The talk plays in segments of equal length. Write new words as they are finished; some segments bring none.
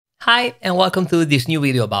Hi, and welcome to this new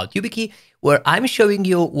video about Yubikey, where I'm showing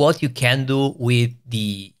you what you can do with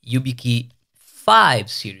the Yubikey 5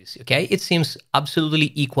 series. Okay, it seems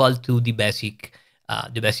absolutely equal to the basic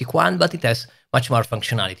one, but it has much more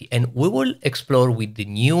functionality. And we will explore with the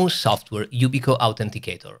new software Yubico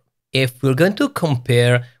Authenticator. If we're going to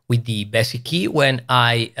compare with the basic key, when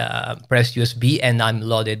I press USB and I'm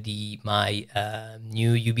loaded my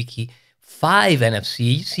new Yubikey 5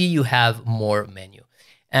 NFC, you see you have more menu.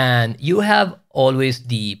 And you have always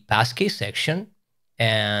the passkey section,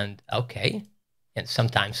 and okay, and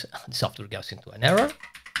sometimes the software goes into an error.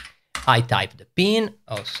 I type the PIN,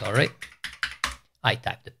 I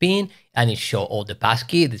type the PIN and it shows all the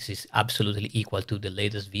passkey. This is absolutely equal to the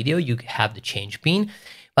latest video. You have the change PIN,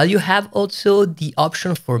 but you have also the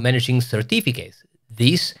option for managing certificates.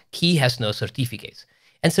 This key has no certificates.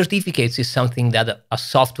 And certificates is something that a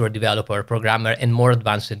software developer, programmer, and more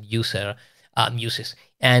advanced user uses.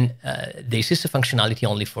 And this is a functionality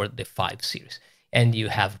only for the 5 series. And you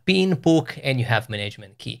have PIN, PUC, and you have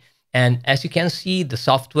management key. And as you can see, the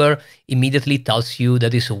software immediately tells you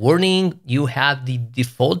that it's a warning. You have the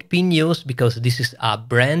default PIN used because this is a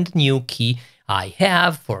brand new key I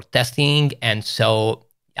have for testing. And so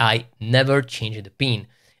I never change the PIN.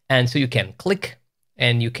 And so you can click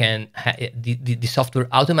and you can, the software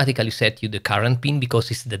automatically set you the current PIN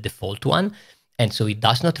because it's the default one. And so it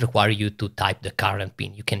does not require you to type the current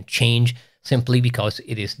PIN. You can change simply because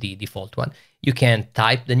it is the default one. You can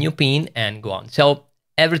type the new PIN and go on. So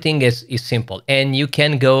everything is simple. And you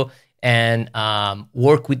can go and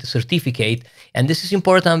work with the certificate. And this is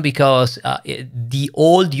important because the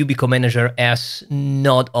old Yubico Manager has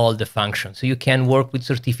not all the functions. So you can work with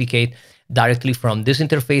certificate directly from this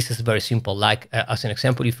interface. It's very simple. Like as an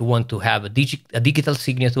example, if you want to have a digital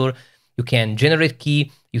signature, you can generate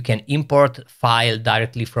key, you can import file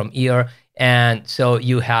directly from here. And so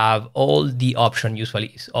you have all the option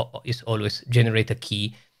usually is always generate a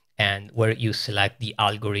key and where you select the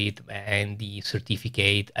algorithm and the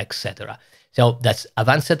certificate, etc. So that's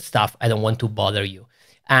advanced stuff. I don't want to bother you.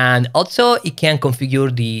 And also it can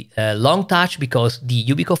configure the long touch because the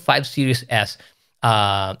Yubico 5 series has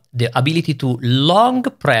the ability to long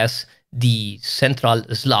press the central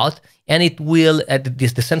slot, and it will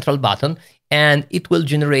this the central button, and it will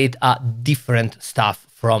generate different stuff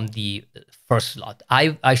from the first slot.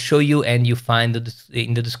 I show you, and you find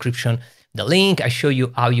in the description the link. I show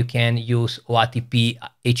you how you can use OTP,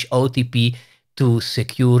 HOTP to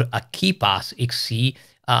secure a KeyPass XC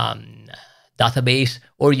database,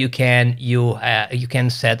 or you can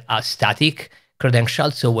set a static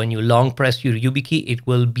credential. So when you long press your Yubikey, it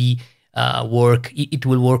will be it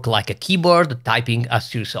will work like a keyboard, typing a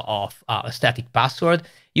series of static password.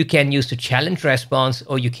 You can use the challenge response,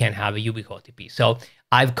 or you can have a Yubikey OTP. So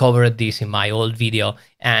I've covered this in my old video,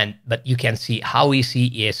 but you can see how easy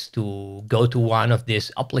it is to go to one of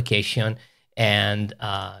these application and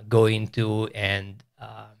go into and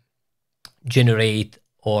generate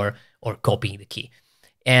or copy the key.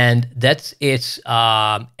 And that's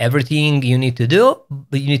everything you need to do.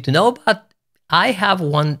 You need to know, but I have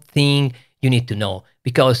one thing you need to know,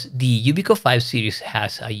 because the Yubico 5 series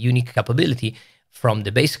has a unique capability from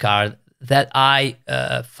the base card that I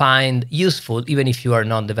find useful even if you are a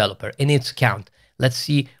non-developer, and it's count. Let's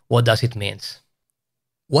see what does it means.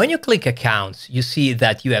 When you click accounts, you see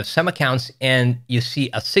that you have some accounts and you see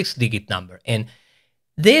a 6-digit number. And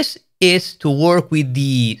this is to work with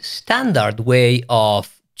the standard way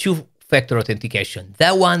of two-factor authentication,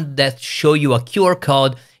 that one that show you a QR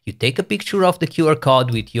code. You take a picture of the QR code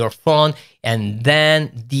with your phone, and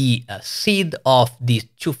then the seed of the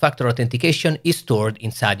two-factor authentication is stored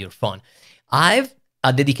inside your phone. I've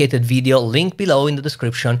a dedicated video linked below in the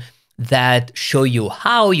description that show you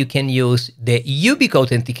how you can use the Yubico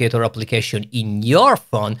Authenticator application in your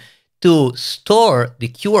phone to store the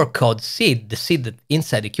QR code seed, the seed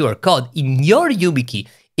inside the QR code in your Yubikey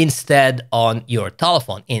instead on your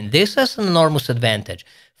telephone. And this has an enormous advantage.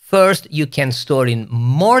 First, you can store in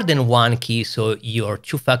more than one key, so your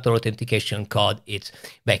two-factor authentication code is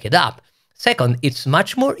backed up. Second, it's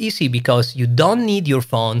much more easy because you don't need your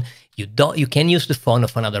phone. You can use the phone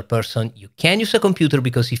of another person. You can use a computer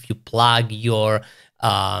because if you plug your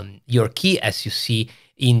key, as you see,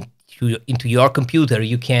 into your computer,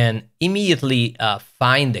 you can immediately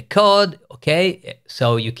find the code. Okay,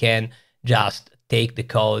 so you can just take the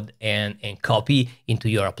code and copy into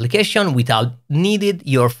your application without needed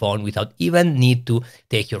your phone, without even need to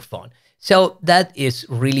take your phone. So that is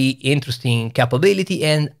really interesting capability.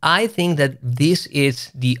 And I think that this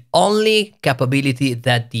is the only capability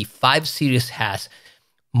that the 5 series has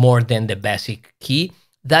more than the basic key.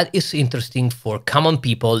 that is interesting for common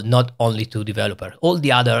people, not only to developers. All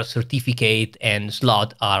the other certificate and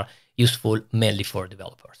slot are useful mainly for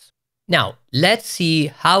developers. Now, let's see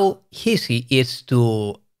how easy it is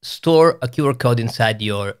to store a QR code inside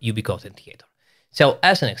your Yubico Authenticator. So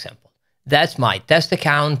as an example, that's my test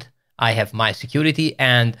account. I have my security,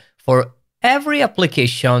 and for every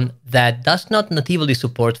application that does not natively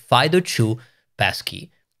support FIDO2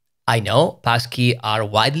 passkey, I know passkey are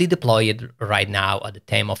widely deployed right now at the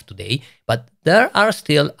time of today, but there are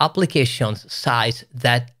still applications sites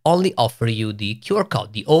that only offer you the QR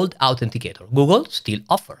code, the old authenticator. Google still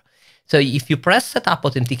offer. So if you press Setup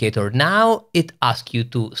Authenticator, now it asks you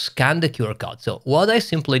to scan the QR code. So what I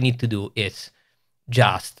simply need to do is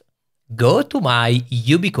just go to my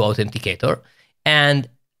Yubico Authenticator and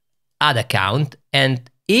add account. And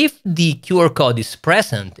if the QR code is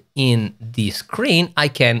present in the screen, I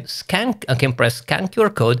can press scan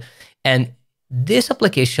QR code, and this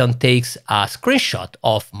application takes a screenshot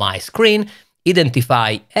of my screen,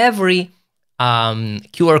 identify every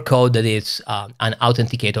QR code that is an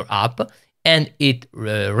authenticator app, and it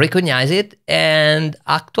recognizes it, and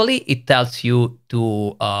actually it tells you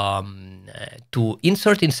to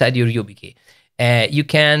insert inside your Yubikey. You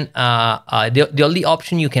can the only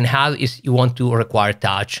option you can have is you want to require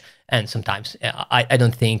touch, and sometimes I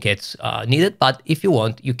don't think it's needed, but if you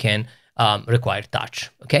want, you can require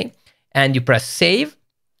touch. Okay, and you press save,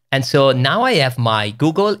 and so now I have my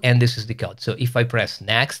Google, and this is the code. So if I press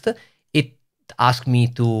next, it asks me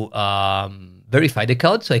to verify the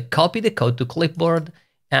code. So I copy the code to clipboard,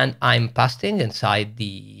 and I'm pasting inside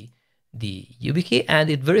the Yubikey, and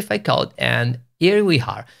it verifies code, and here we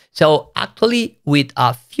are. So actually, with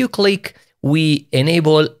a few clicks, we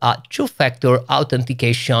enable a two-factor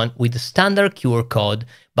authentication with the standard QR code,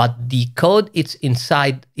 but the code it's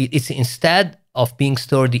instead of being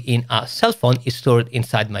stored in a cell phone, is stored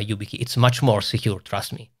inside my Yubikey. It's much more secure,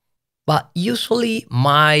 trust me. But usually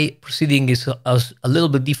my proceeding is a little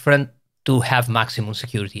bit different to have maximum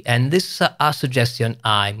security, and this is a suggestion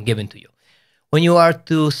I'm giving to you. When you are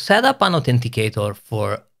to set up an authenticator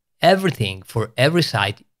for everything, for every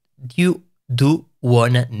site, you do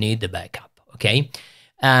wanna need a backup, okay?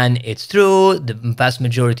 And it's true, the vast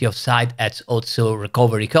majority of sites adds also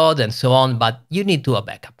recovery code and so on, but you need to a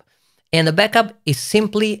backup. And a backup is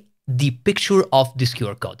simply the picture of this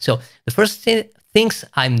QR code. So the first things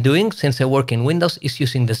I'm doing, since I work in Windows, is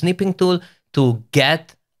using the snipping tool to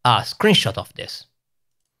get a screenshot of this.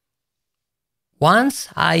 Once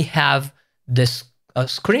I have this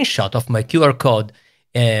screenshot of my QR code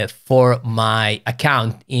for my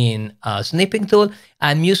account in a snipping tool,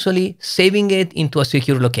 I'm usually saving it into a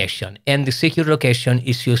secure location. And the secure location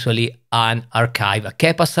is usually an archive, a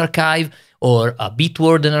KeePass archive, or a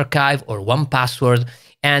Bitwarden archive, or 1Password.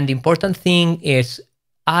 And the important thing is,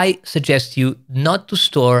 I suggest you not to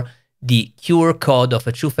store the QR code of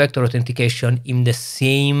a two-factor authentication in the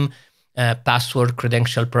same password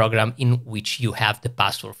credential program in which you have the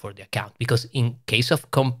password for the account, because in case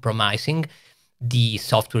of compromising the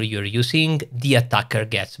software you're using, the attacker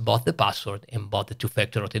gets both the password and both the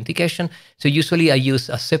two-factor authentication. So usually I use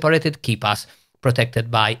a separated KeePass protected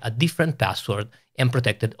by a different password and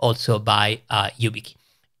protected also by Yubikey.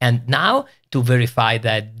 And now to verify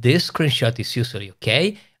that this screenshot is usually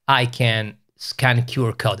okay, I can scan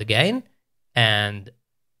QR code again, and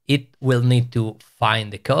it will need to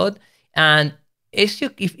find the code. And if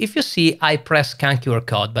you see, I press scan QR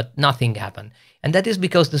code, but nothing happened. And that is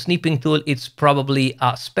because the snipping tool is probably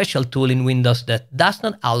a special tool in Windows that does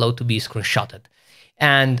not allow to be screenshotted.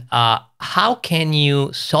 And how can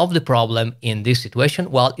you solve the problem in this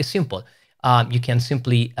situation? Well, it's simple. You can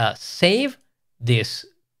simply save this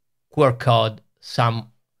QR code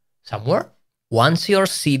somewhere. Once your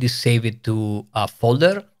seed is saved to a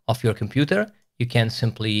folder of your computer, you can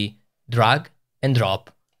simply drag and drop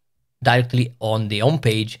directly on the home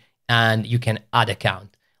page, and you can add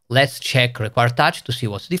account. Let's check require touch to see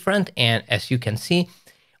what's different. And as you can see,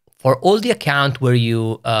 for all the account where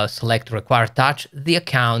you select require touch,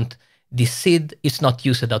 the seed is not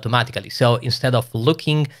used automatically. So instead of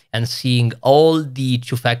looking and seeing all the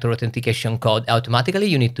two-factor authentication code automatically,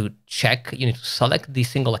 you need to select the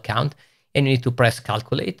single account, and you need to press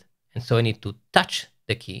calculate. And so I need to touch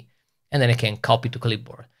the key, and then I can copy to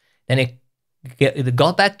clipboard. Then I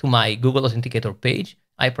go back to my Google Authenticator page.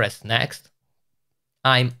 I press next.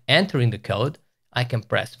 I'm entering the code. I can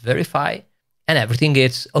press verify, and everything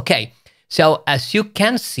is okay. So as you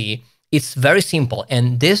can see, it's very simple.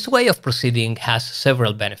 And this way of proceeding has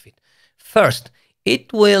several benefits. First,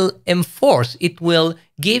 it will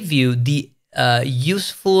give you the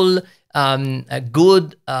useful a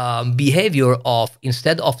good behavior of,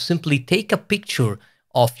 instead of simply take a picture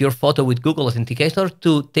of your photo with Google Authenticator,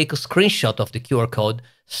 to take a screenshot of the QR code,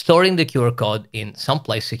 storing the QR code in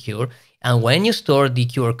someplace secure. And when you store the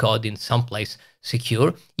QR code in someplace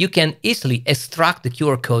secure, you can easily extract the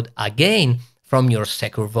QR code again from your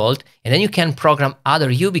secure vault, and then you can program other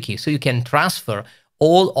YubiKey. So you can transfer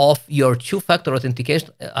all of your two-factor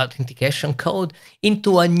authentication code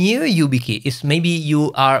into a new YubiKey. It's maybe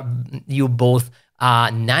you both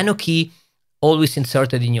nano key always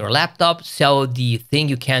inserted in your laptop. So the thing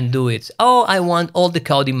you can do is, oh, I want all the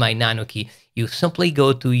code in my nano key. You simply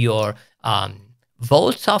go to your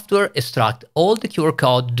Vault software, extract all the QR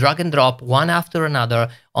code, drag and drop one after another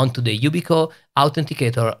onto the Yubico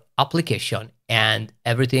Authenticator application, and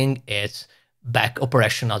everything is back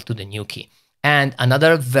operational to the new key. And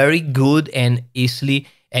another very good and easy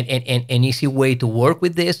way to work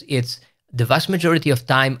with this, it's the vast majority of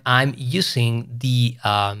time I'm using the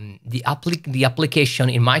application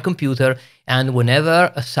in my computer, and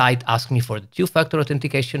whenever a site asks me for the two-factor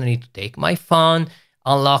authentication, I need to take my phone,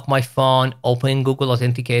 unlock my phone, open Google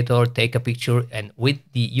Authenticator, take a picture, and with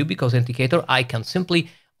the Yubico Authenticator, I can simply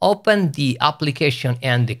open the application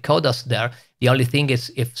and the code is there. The only thing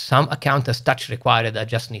is, if some account has touch required, I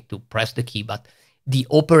just need to press the key, but the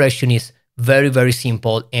operation is very, very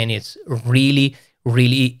simple, and it's really,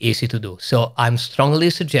 really easy to do. So I'm strongly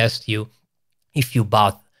suggest you, if you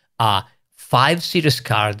bought a 5 series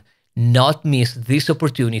card, not miss this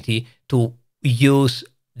opportunity to use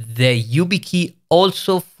the Yubikey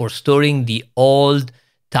also for storing the old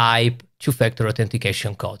type two-factor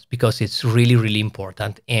authentication codes, because it's really, really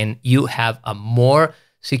important, and you have a more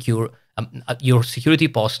secure, your security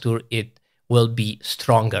posture, it will be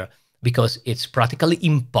stronger, because it's practically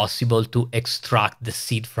impossible to extract the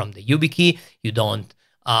seed from the Yubikey. You don't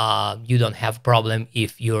have problem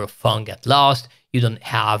if your phone get lost. You don't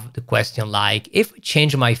have the question like, if I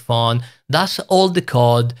change my phone, does all the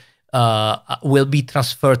code will be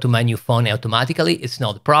transferred to my new phone automatically? It's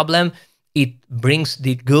not a problem. It brings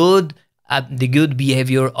the good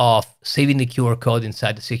behavior of saving the QR code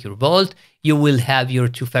inside the secure vault. You will have your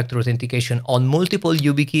two-factor authentication on multiple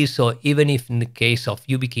YubiKeys, so even if in the case of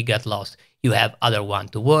YubiKey get lost, you have other one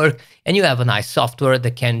to work, and you have a nice software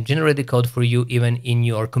that can generate the code for you even in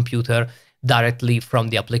your computer directly from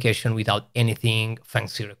the application without anything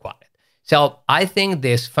fancy required. So I think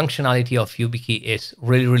this functionality of YubiKey is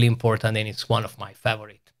really, really important, and it's one of my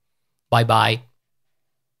favorite. Bye-bye.